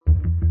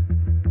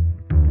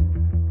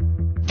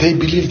they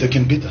believe they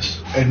can beat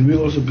us, and we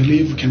also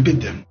believe we can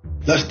beat them.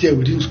 Last year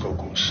we didn't score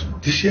goals.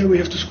 This year we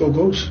have to score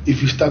goals.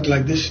 If you start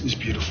like this, it's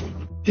beautiful.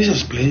 He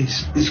just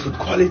plays. He's got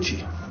quality.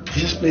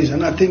 He just plays,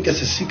 and I think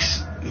as a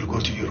 6, he'll go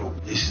to Europe.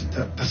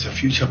 That's a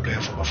future player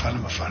for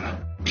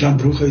Bafana. Club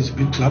Brugge is a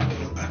big club.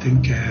 I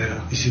think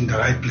he's in the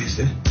right place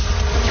there.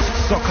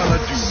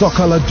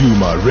 Soccer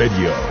Laduma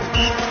Radio.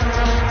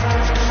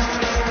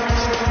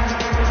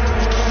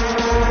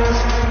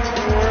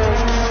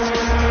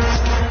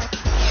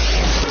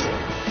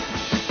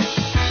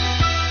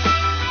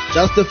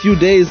 Just a few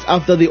days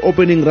after the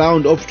opening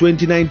round of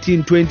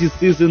 2019-20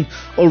 season,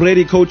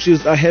 already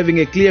coaches are having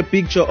a clear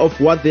picture of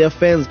what their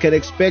fans can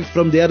expect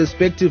from their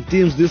respective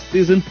teams this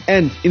season.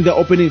 And in the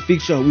opening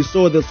fixture, we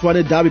saw the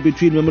Tshwane derby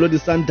between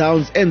Mamelodi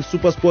Sundowns and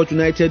SuperSport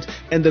United,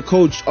 and the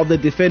coach of the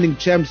defending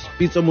champs,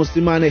 Pitso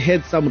Mosimane,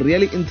 had some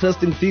really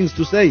interesting things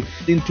to say.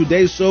 In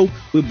today's show,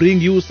 we bring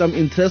you some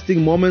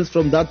interesting moments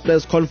from that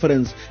press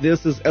conference.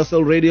 This is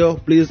SL Radio.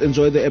 Please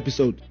enjoy the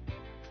episode.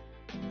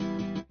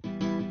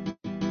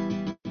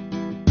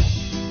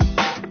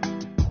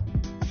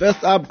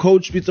 First up,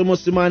 Coach Pitso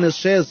Mosimane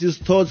shares his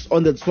thoughts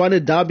on the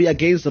Tshwane derby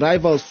against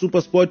rival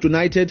SuperSport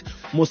United.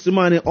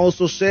 Mosimane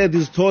also shared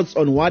his thoughts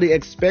on what he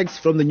expects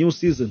from the new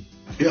season.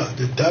 Yeah,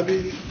 the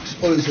derby is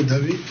always a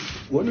derby.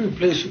 When we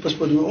play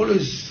SuperSport, we're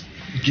always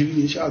giving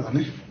each other.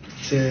 Ne?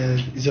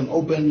 It's an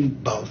open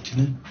bout.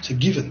 Ne? It's a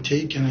give and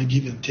take, and a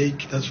give and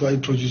take. That's why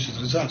it produces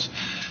results.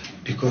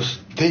 Because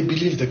they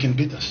believe they can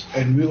beat us,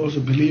 and we also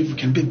believe we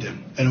can beat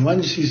them. And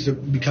once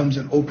it becomes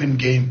an open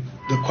game,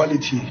 the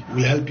quality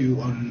will help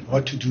you on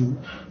what to do.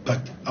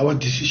 But our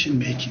decision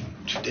making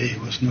today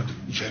was not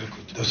very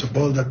good. There was a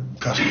ball that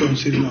Gaston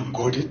Sirino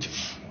got it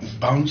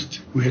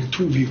bounced. We had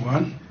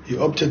 2v1. He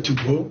opted to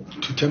go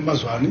to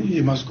Tembazwane.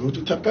 He must go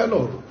to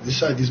Tapelo. This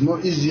side is more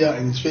easier,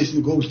 and he's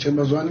facing goals.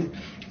 Tembazwane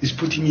is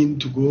putting in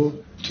to go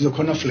to the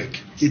corner flag.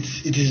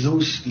 It is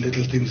those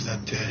little things that,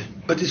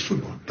 but it's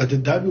football. But the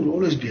derby will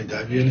always be a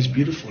derby, and it's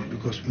beautiful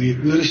because we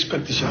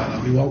respect each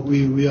other.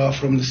 We are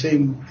from the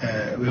same,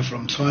 we are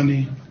from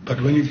Tshwane,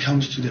 but when it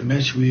comes to the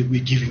match, we're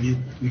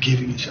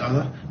giving each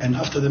other. And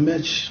after the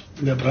match,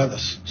 we are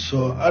brothers.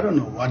 So I don't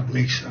know what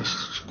makes us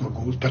score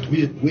goals, but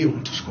we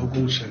want to score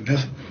goals. And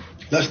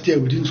last year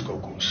we didn't score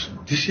goals.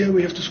 This year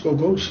we have to score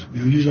goals. We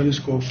usually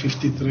score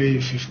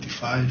 53,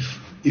 55.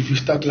 If you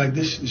start like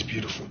this, it's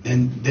beautiful.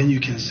 Then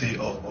you can say,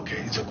 oh, okay,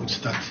 it's a good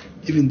start.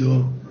 Even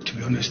though, to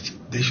be honest,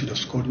 they should have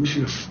scored. We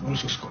should have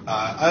also scored.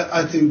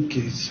 I think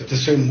it's the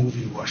same move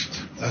we watched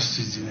last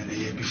season and the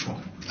year before.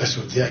 That's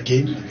what their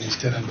game against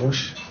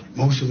Stellenbosch.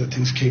 Most of the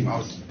things came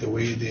out the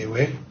way they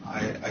were.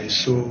 I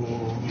saw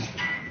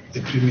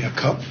the Premier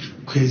Cup,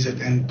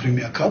 KZN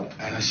Premier Cup,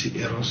 and I see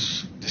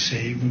Eros the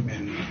same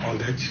and all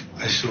that.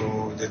 I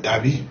saw the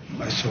derby.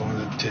 I saw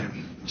that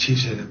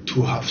Chiefs had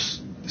 2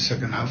 halves. The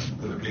second half,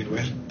 they played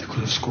well. They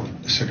could have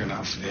scored the second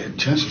half. They had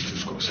chances to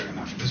score the second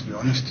half, let's be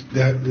honest.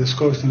 The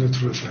score is not a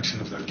true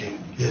reflection of that game.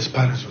 Yes,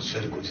 Paris was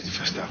very good in the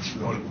first half.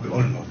 We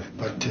all know that.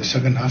 But the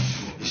second half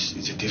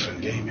is a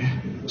different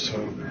game. So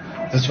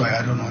that's why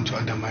I don't want to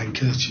undermine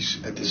Kaizer Chiefs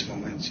at this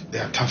moment. They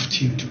are a tough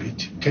team to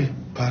beat. Okay,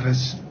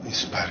 Paris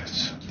is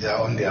Paris. They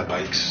are on their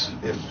bikes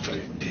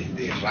every day.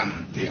 They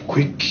run. They're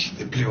quick.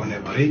 They play on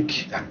a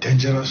break. They're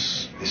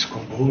dangerous. They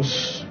score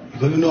goals. You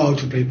got to know how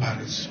to play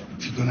Paris.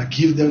 If you're going to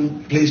give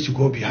them place to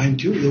go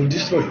behind you, they will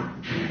destroy you.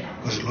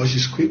 Because Losh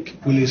is quick,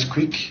 Willie is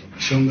quick,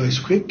 Shonga is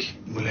quick,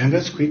 Mulenga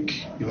is quick.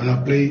 You want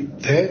to play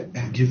there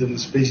and give them the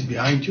space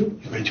behind you,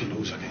 you're going to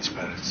lose against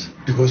Pirates.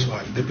 Because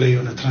why? They play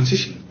on a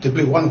transition. They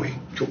play one way.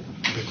 They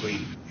go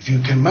in. If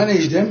you can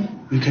manage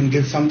them, you can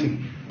get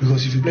something.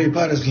 Because if you play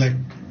Pirates like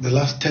the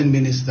last 10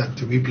 minutes that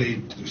we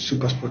played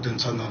SuperSport and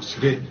Sundowns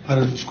today,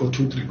 Pirates will score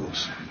 2-3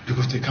 goals.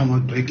 Because they come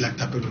out break like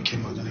Tapelo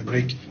came out on a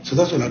break. So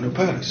that's all I know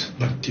Pirates.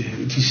 But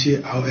if you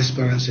see how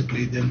Esperance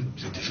played them,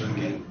 it's a different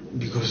game.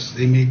 Because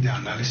they make the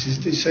analysis,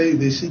 they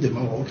see them,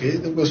 oh, okay,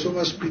 they've got so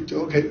much speed,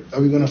 okay,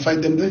 are we going to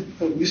fight them there?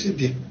 No, we sit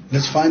there.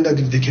 Let's find out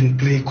if they can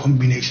play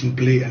combination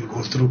play and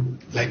go through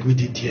like we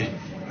did here.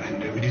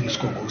 And we didn't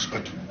score goals,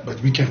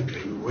 but we can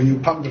play. When you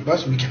park the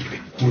bus, we can play.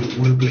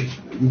 We'll play.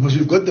 Because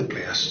we've got the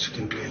players who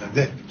can play like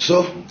that.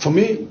 So, for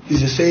me,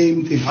 it's the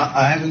same thing.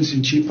 I haven't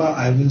seen Chipa,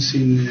 I haven't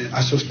seen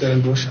Asos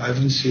Stellenbosch, I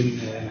haven't seen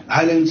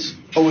Highlands.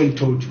 Owen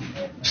told you,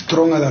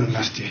 stronger than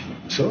last year.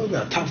 So,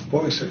 they're tough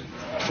boys.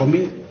 For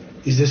me,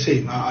 it's the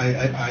same.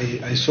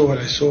 I saw what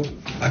I saw.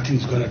 I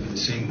think it's going to be the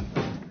same.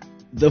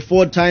 The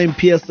 4-time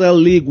PSL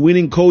League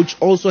winning coach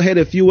also had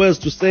a few words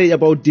to say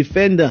about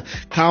defender,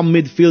 calm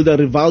midfielder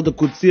Rivaldo.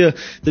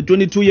 The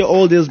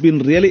 22-year-old has been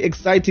really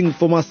exciting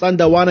for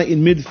Masandawana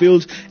in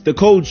midfield. The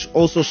coach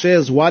also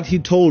shares what he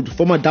told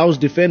former Downs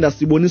defender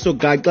Siboniso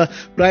Gaga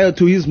prior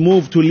to his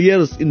move to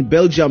Liers in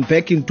Belgium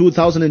back in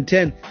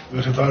 2010.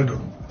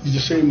 Rivaldo is the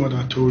same what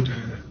I told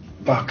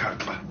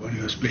Pakakla, when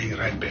he was playing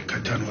right back.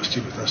 Katan was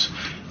still with us.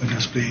 When he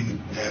was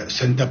playing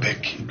centre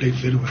back, he played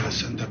very well as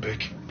centre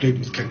back. Played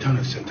with Katan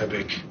as centre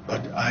back.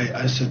 But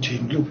I said to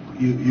him, look,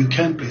 you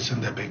can play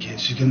centre back,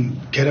 yes, you can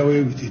get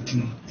away with it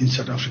in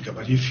South Africa.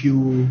 But if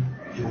you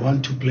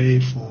want to play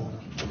for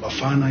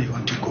Bafana, you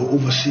want to go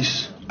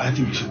overseas, I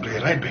think you should play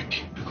right back,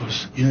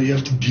 because you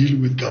have to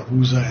deal with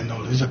Gabuza and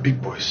all. These are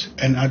big boys,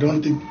 and I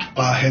don't think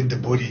Pa had the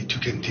body to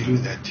can deal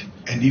with that.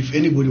 And if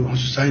anybody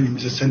wants to sign him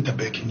as a centre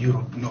back in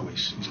Europe, no,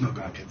 he's not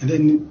gonna get.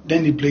 And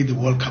then he played the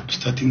World Cup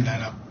starting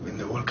lineup in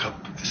the World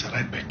Cup as a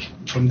right back.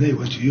 From there he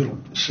went to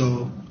Europe.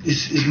 So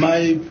it's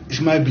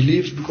my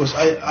belief, because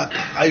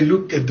I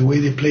look at the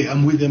way they play.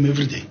 I'm with them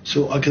every day,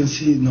 so I can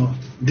see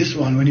this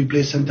one, when he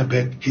plays centre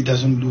back, he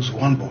doesn't lose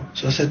one ball.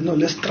 So I said, no,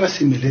 let's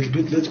trust him a little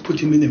bit. Let's put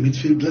him in the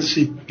midfield. Let's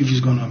see if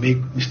he's gonna make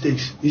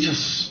mistakes. He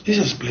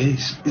just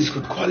plays. He's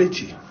got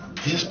quality.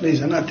 He just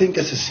plays, and I think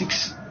as a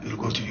 6, he'll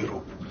go to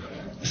Europe.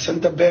 A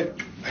centre back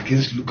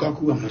against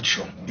Lukaku, I'm not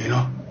sure.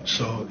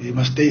 So he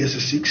must stay as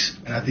a 6,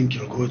 and I think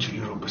he'll go to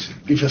Europe.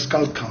 If a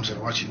scout comes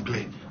and watch him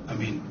play, I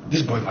mean,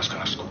 this boy must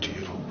go to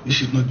Europe. He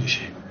should not be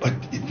here. But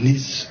it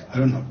needs, I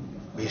don't know.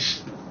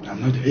 I'm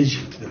not the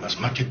agent. They must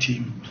market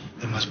him.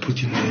 They must put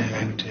him there,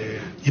 and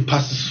he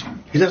passes.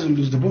 He doesn't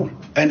lose the ball,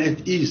 and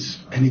at ease,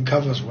 and he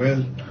covers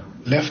well,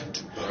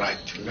 left,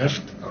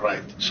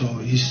 right. So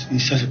he's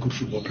such a good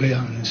football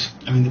player.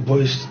 And the boy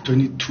is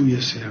 22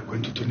 years here,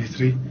 going to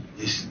 23.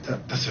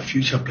 That's a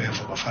future player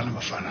for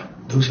Bafana.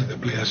 Those are the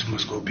players who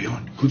must go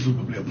beyond. Good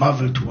football player,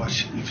 marvel to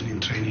watch even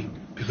in training.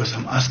 Because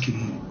I'm asking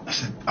him, I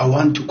said, I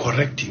want to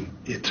correct him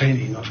in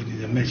training or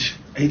in the match.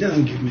 And he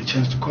doesn't give me a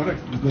chance to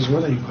correct, because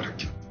what are you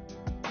correcting?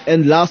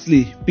 And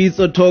lastly,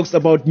 Pitso talks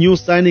about new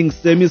signing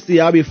Semi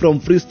Siabi from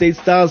Free State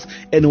Stars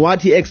and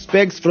what he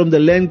expects from the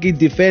lanky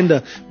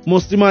defender.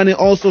 Mostimane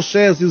also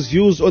shares his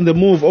views on the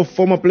move of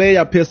former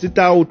player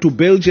Persitao to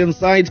Belgian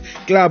side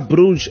Club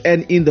Brugge,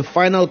 and in the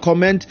final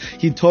comment,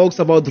 he talks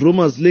about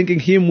rumors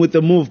linking him with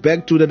the move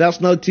back to the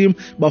national team,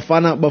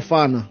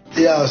 Bafana.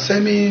 Yeah,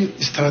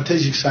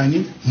 semi-strategic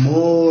signing,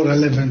 more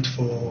relevant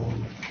for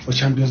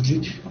Champions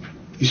League.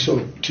 You saw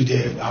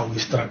today how we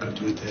struggled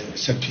with the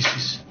set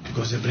pieces,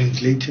 because they bring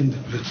Clayton,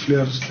 they bring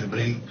Fleurs, they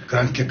bring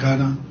Grant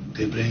Kekana,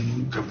 they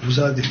bring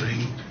Gabuza, they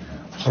bring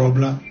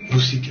Hrobla,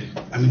 Rusike.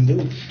 I mean,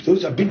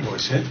 those are big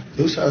boys, eh?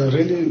 Those are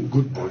really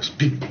good boys,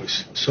 big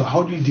boys. So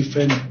how do you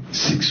defend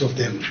 6 of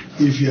them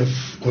if you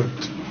have got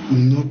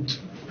not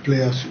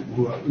players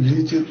who are...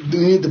 You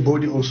need the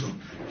body also.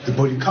 The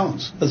body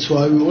counts. That's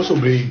why we also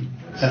bring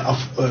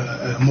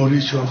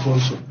Mauricio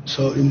Afonso.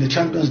 So in the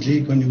Champions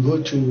League, when you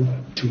go to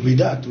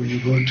Wydad, when you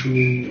go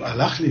to Al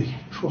Ahly,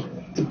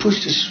 they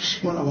push the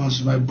smaller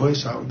ones. My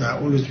boys they're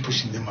always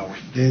pushing them away.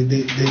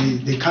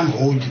 They can't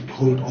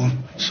hold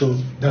on. So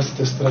that's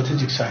the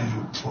strategic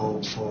signing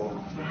for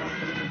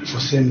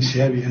Semi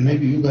Siabi. And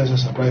maybe you guys are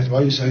surprised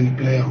why you sign a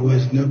player who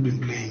has not been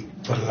playing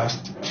for the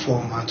last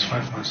 4 months,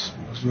 5 months,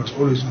 because he was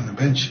always on the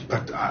bench.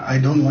 But I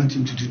don't want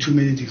him to do too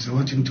many things. I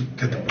want him to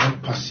get the ball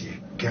pass here.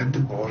 Get the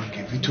ball,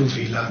 give it to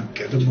Villa,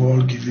 get the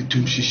ball, give it to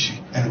Mshishi.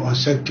 And on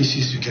set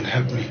pieces, you can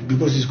help me,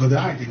 because he's got the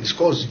height and he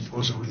scores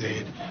also with the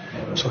head.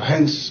 So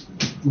hence,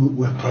 we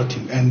brought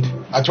him. And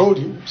I told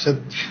him,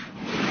 said,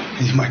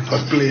 he might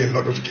not play a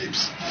lot of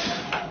games.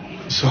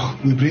 So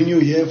we bring you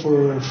here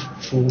for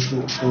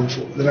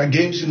there are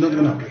games you're not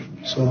going to play.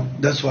 So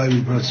that's why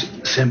we brought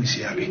Semi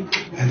Siabi.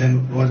 And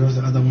then what was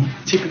the other one?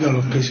 Typical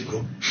of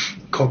Mexico,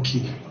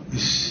 Cocky.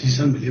 He's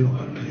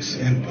unbelievable,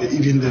 and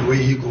even the way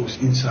he goes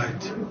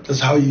inside. That's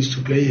how he used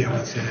to play here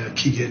with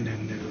Keegan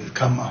and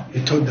Kama.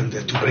 He taught them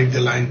that to break the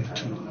line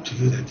to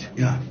do that.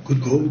 Yeah,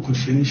 good goal, good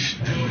finish.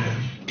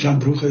 And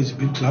Club Brugge is a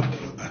big club.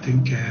 I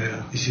think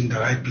he's in the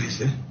right place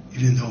there.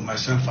 Even though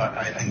myself,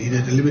 I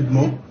needed a little bit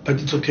more, but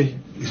it's okay.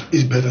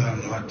 It's better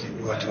than what he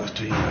was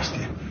doing last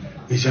year.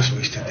 He just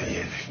wasted the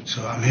year.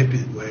 So I'm happy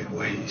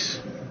where he is.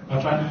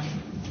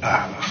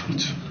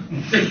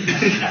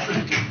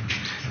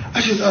 I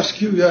should ask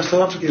you, we are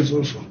South Africans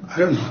also. I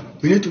don't know.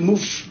 We need to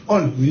move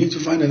on. We need to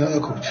find another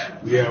coach.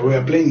 We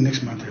are playing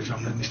next month, if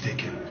I'm not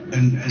mistaken.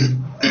 And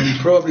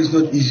probably it's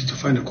not easy to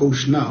find a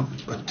coach now,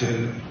 but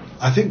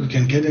I think we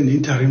can get an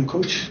interim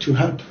coach to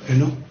help,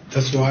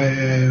 That's why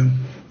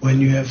when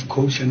you have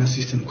coach and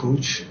assistant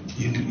coach,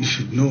 you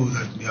should know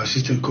that your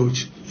assistant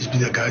coach is be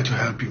the guy to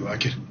help you,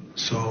 okay?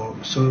 So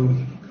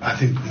I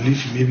think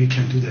maybe he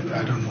can do that.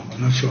 I don't know.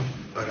 I'm not sure.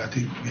 But I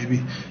think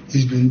maybe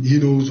he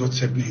knows what's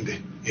happening there,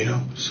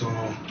 So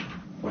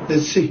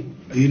let's see.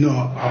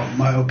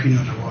 My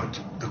opinion about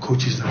the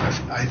coaches that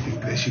I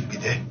think they should be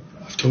there.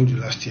 I've told you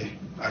last year.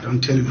 I don't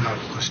tell you now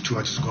because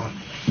Stuart is gone.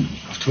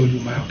 I've told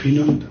you my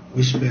opinion,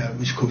 which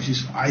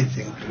coaches I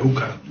think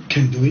local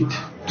can do it.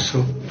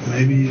 So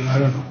maybe, I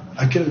don't know.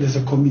 I feel there's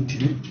a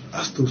committee.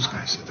 Ask those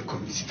guys at the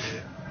committee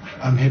there.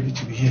 I'm happy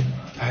to be here.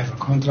 I have a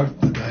contract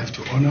that I have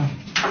to honor.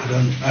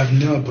 I've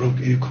never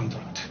broke any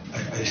contract.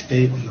 I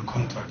stay on the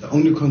contract. The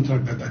only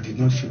contract that I did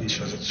not finish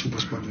was at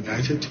SuperSport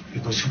United,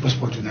 because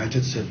SuperSport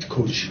United said,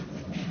 Coach,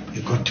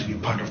 you got to be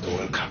part of the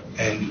World Cup.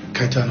 And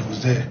Kaitana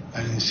was there.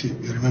 And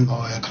you remember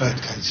how I cried,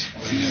 Kait,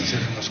 when I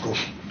said I must go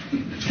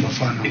to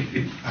Bafana.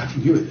 I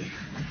think you were there.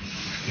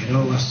 You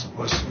know, it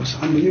was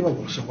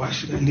unbelievable. So why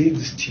should I leave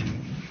this team?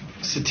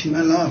 It's a team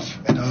I love.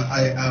 And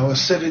I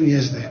was 7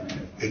 years there,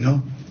 you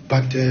know.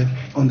 But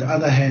on the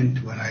other hand,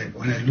 when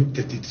I looked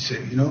at it,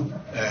 you know,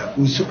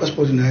 with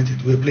SuperSport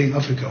United, we were playing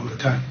Africa all the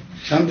time.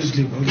 Champions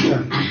League all the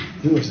time.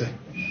 He was there.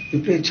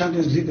 We played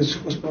Champions League and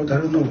SuperSport,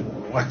 I don't know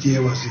what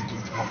year was it,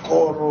 with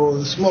Makoro,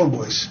 the small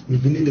boys.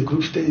 We've been in the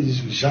group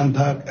stages with Jean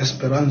d'Arc,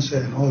 Esperance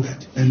and all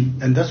that.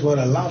 And that's what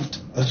I loved.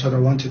 That's what I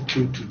wanted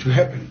to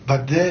happen.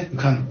 But there, you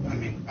can't, I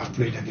mean, I've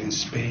played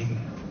against Spain,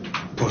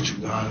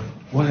 Portugal.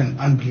 What an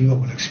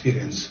unbelievable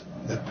experience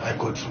that I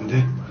got from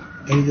there.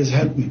 And it has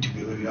helped me to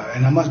be where we are.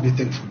 And I must be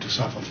thankful to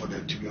SAFA for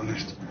that, to be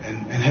honest.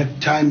 And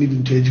had time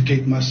even to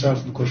educate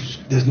myself because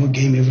there's no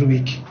game every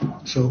week.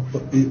 So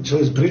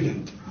it's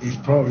brilliant.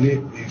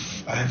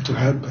 If I have to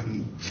help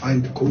and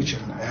find the coach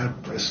and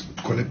help us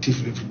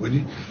collectively,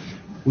 everybody,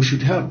 we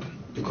should help.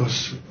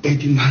 Because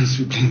 18 months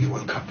we're playing the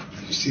World Cup.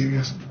 Are you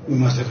serious? We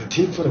must have a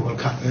team for the World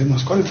Cup. We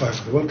must qualify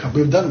for the World Cup.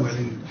 We've done well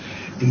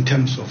in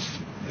terms of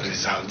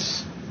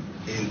results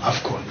in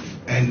AFCON.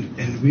 And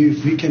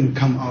if we can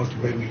come out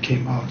where we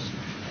came out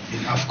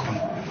in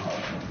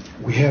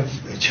AFCON, we have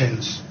a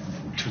chance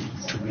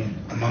to be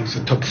amongst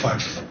the top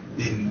 5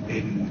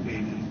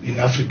 in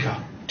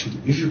Africa.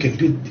 If you can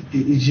beat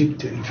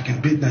Egypt and if you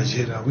can beat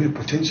Nigeria, we're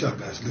potential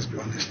guys, let's be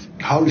honest.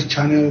 How it's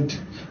channeled,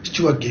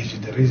 Stuart gave you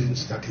the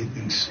reasons that he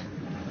thinks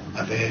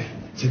are there.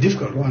 It's a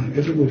difficult one.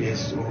 Everybody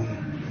has his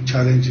own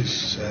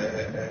challenges.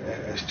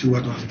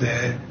 Stuart was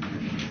there.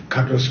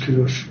 Carlos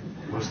Queiroz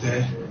was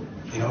there.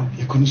 You know,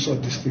 he couldn't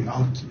sort this thing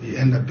out. He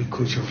ended up being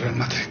coach of Real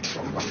Madrid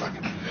from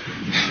Bafana.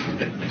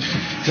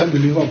 It's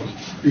unbelievable,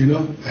 you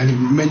know.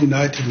 And Man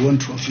United won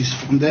trophies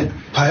from there.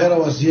 Paera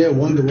was here,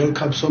 won the World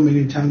Cup so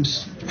many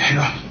times. You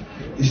know,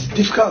 it's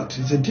difficult.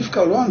 It's a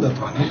difficult one, that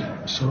one.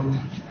 Eh? So,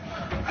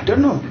 I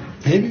don't know.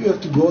 Maybe you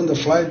have to go on the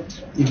flight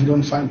if you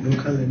don't find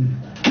local, then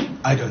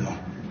I don't know.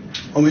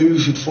 Or maybe we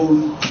should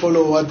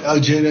follow what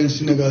Algeria and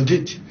Senegal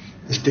did.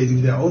 They stayed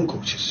with their own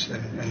coaches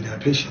and they are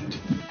patient.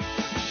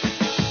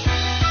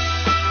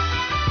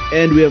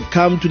 And we have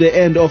come to the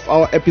end of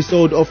our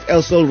episode of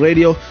SL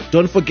Radio.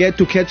 Don't forget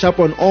to catch up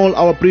on all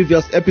our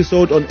previous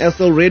episodes on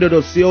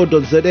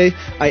slradio.co.za.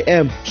 I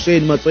am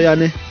Shane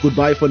Matsoyane.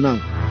 Goodbye for now.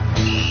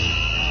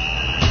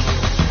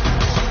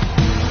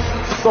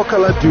 Soccer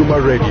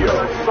Laduma Radio.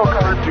 Soccer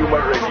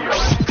Laduma Radio.